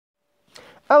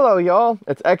Hello y'all,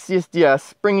 it's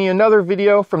XiousDs bringing you another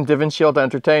video from Divinshield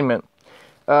Entertainment.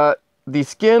 The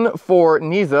skin for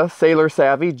Nezha, Sailor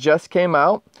Savvy, just came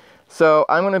out, so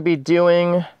I'm going to be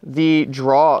doing the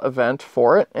draw event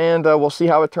for it, and we'll see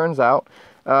how it turns out.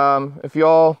 If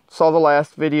y'all saw the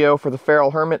last video for the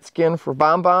Feral Hermit skin for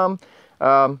Bomb Bomb,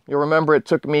 you'll remember it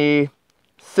took me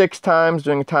 6 times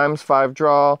doing a ×5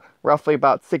 draw, roughly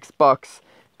about $6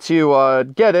 to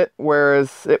get it,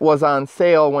 whereas it was on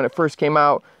sale when it first came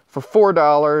out for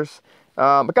 $4.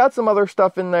 But got some other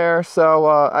stuff in there, so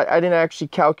I didn't actually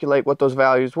calculate what those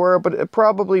values were, but it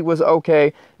probably was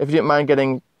okay if you didn't mind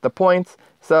getting the points.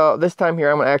 So this time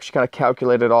here, I'm going to actually kind of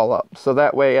calculate it all up. So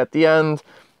that way, at the end,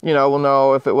 you know, we'll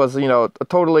know if it was, you know,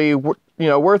 totally,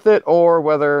 worth it, or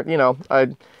whether, I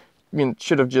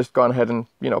should have just gone ahead and,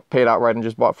 paid outright and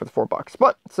just bought for the $4.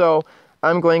 But, so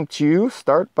I'm going to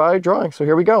start by drawing. So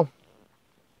here we go.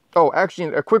 Oh,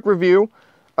 actually, a quick review.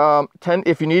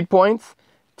 If you need points,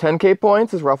 10k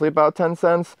points is roughly about 10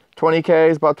 cents. 20k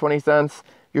is about 20 cents.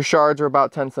 Your shards are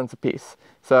about 10 cents a piece.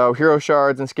 So hero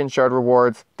shards and skin shard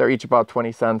rewards, they're each about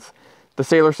 20 cents. The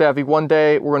Sailor Savvy 1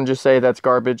 day, we're going to just say that's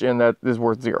garbage and that is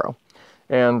worth 0.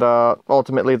 And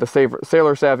ultimately, the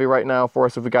Sailor Savvy right now, for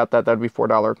us, if we got that, that'd be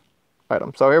 $4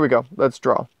 item. So here we go. Let's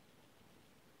draw.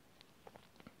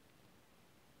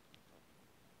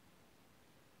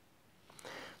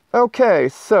 Okay,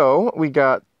 so we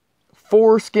got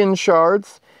 4 skin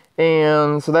shards,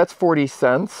 and so that's 40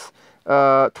 cents.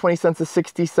 20 cents is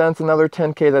 60 cents, another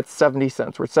 10k, that's 70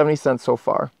 cents. We're at 70 cents so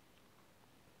far.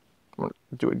 I'm going to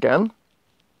do it again.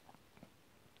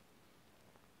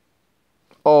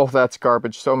 Oh, that's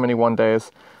garbage. So many 1 days.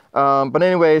 But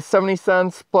anyway, 70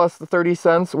 cents plus the 30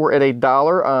 cents, we're at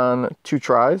 $1 on 2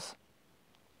 tries.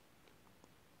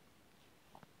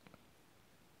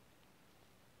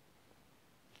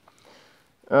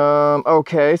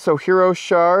 Okay, so hero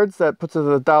shards, that puts us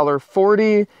at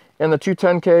 $1.40, and the 2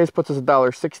 10Ks puts us at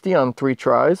 $1.60 on 3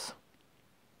 tries.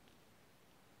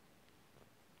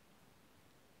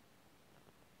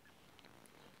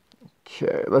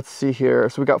 Okay, let's see here.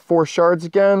 So we got 4 shards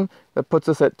again, that puts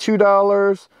us at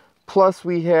 $2, plus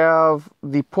we have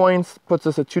the points, puts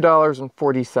us at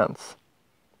 $2.40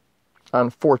 on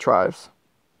 4 tries.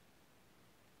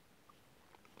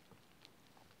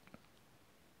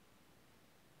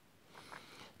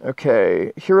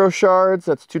 Okay, hero shards,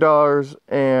 that's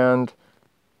 $2.20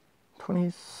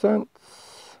 or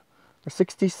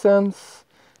 60 cents.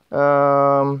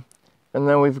 And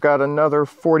then we've got another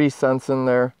 40 cents in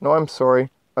there. No, I'm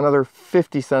sorry, another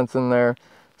 50 cents in there.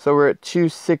 So we're at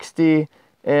 $2.60,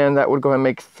 and that would go ahead and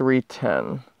make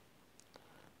 $3.10.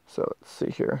 So let's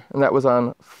see here. And that was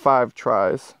on 5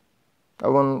 tries. That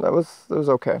was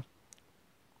okay.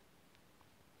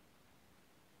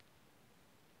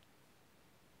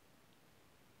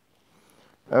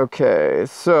 Okay,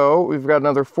 so we've got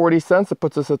another 40 cents. That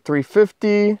puts us at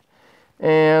 $3.50.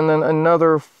 And then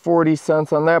another 40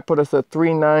 cents on that put us at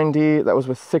 $3.90. That was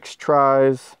with 6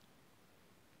 tries.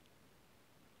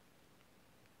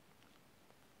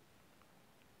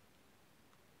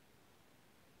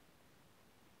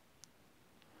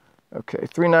 Okay,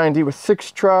 $3.90 with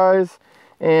 6 tries.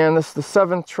 And this is the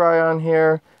 7th try on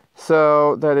here.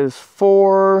 So that is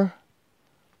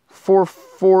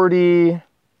 $4.40.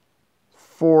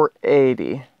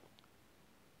 $4.80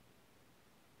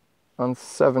 on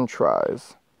 7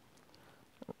 tries.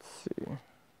 Let's see. Let's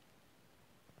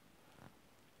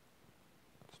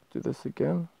do this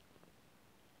again.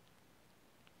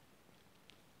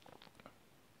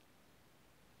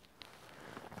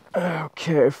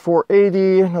 Okay,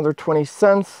 $4.80, another 20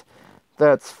 cents.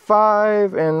 That's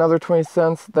 5, and another 20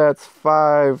 cents. That's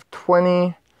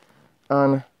 $5.20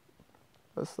 on,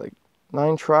 that's like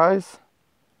 9 tries.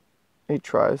 8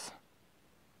 tries.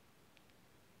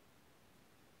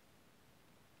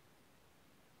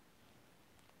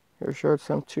 Here's shards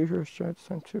time 2, here's shards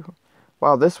time 2.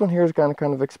 Wow, this one here is kind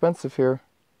of expensive here.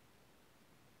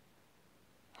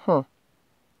 Huh.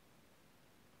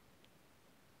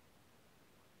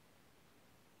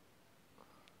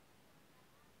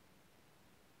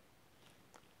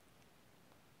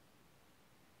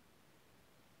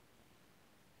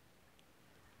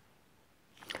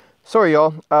 Sorry,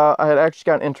 y'all. I had actually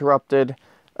gotten interrupted.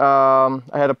 I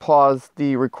had to pause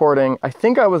the recording. I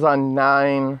think I was on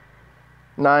 9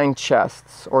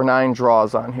 chests or 9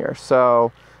 draws on here.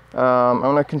 So I'm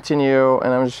going to continue,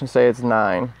 and I'm just going to say it's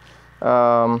 9.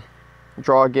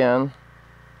 Draw again.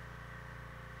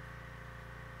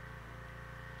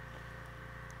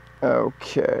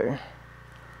 Okay.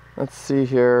 Let's see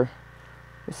here.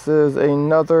 This is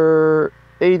another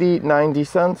 80, 90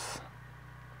 cents.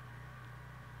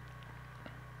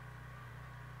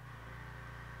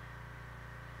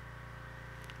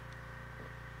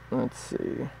 let's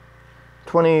see,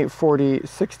 20, 40,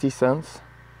 60 cents.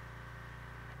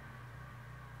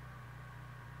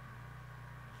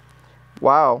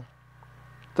 Wow,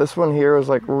 this one here is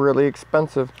like really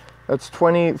expensive. That's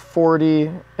 20,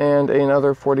 40, and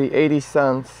another 40, 80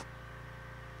 cents.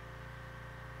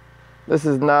 This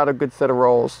is not a good set of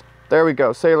rolls. There we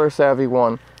go, Sailor Savvy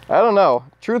 1. I don't know.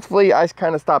 Truthfully, I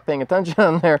kind of stopped paying attention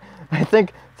on there. I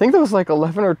think that was like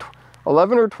 11 or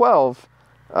 12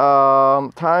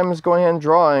 times going and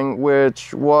drawing,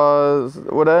 which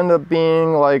would end up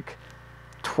being like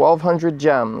 1,200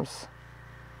 gems.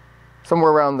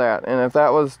 Somewhere around that. And if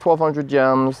that was 1,200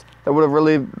 gems, that would have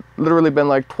literally been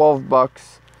like 12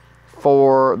 bucks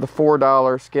for the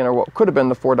 $4 skin, or what could have been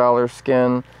the $4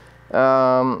 skin.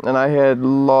 And I had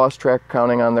lost track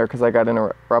counting on there because I got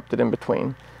interrupted in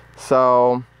between.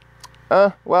 So,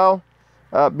 well,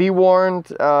 be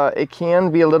warned, it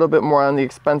can be a little bit more on the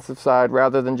expensive side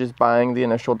rather than just buying the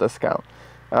initial discount.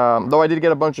 Though I did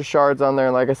get a bunch of shards on there,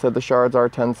 and like I said, the shards are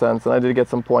 10 cents, and I did get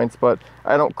some points, but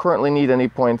I don't currently need any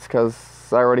points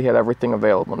because I already had everything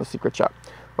available in the secret shop.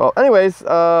 Well, anyways,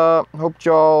 hope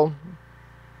y'all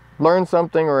learned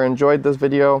something or enjoyed this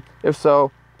video. If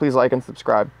so, please like and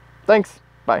subscribe. Thanks.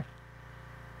 Bye.